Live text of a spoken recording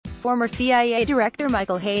former CIA Director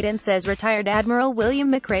Michael Hayden says retired Admiral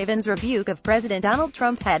William McRaven's rebuke of President Donald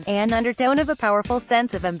Trump had an undertone of a powerful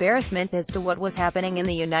sense of embarrassment as to what was happening in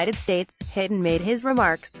the United States. Hayden made his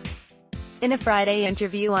remarks in a Friday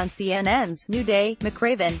interview on CNN's New Day.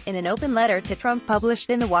 McRaven, in an open letter to Trump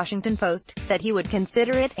published in The Washington Post, said he would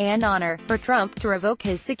consider it an honor for Trump to revoke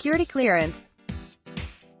his security clearance.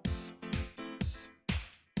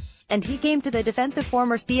 And he came to the defense of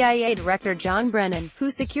former CIA Director John Brennan,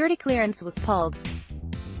 whose security clearance was pulled.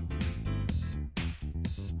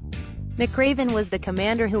 McRaven was the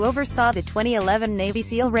commander who oversaw the 2011 Navy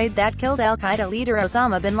SEAL raid that killed al-Qaeda leader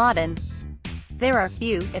Osama bin Laden. There are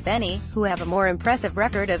few, if any, who have a more impressive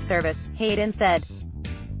record of service, Hayden said.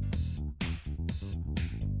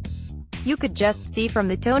 You could just see from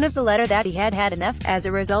the tone of the letter that he had had enough. As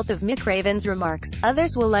a result of McRaven's remarks,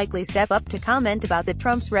 others will likely step up to comment about the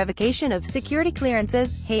Trump's revocation of security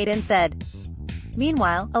clearances, Hayden said.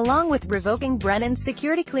 Meanwhile, along with revoking Brennan's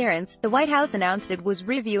security clearance, the White House announced it was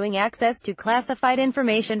reviewing access to classified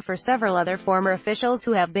information for several other former officials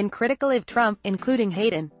who have been critical of Trump, including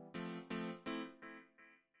Hayden.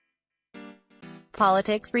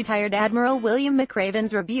 Politics. Retired Admiral William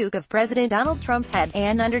McRaven's rebuke of President Donald Trump had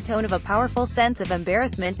an undertone of a powerful sense of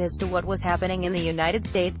embarrassment as to what was happening in the United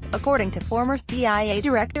States, according to former CIA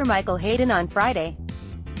Director Michael Hayden on Friday.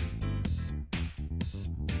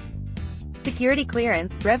 Security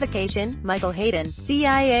clearance revocation. Michael Hayden,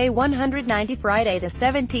 CIA 190. Friday, the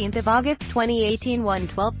 17th of August 2018,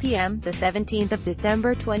 1:12 p.m. The 17th of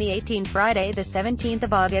December 2018. Friday, the 17th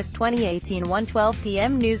of August 2018, 1:12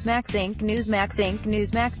 p.m. Newsmax Inc. Newsmax Inc.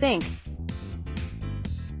 Newsmax Inc.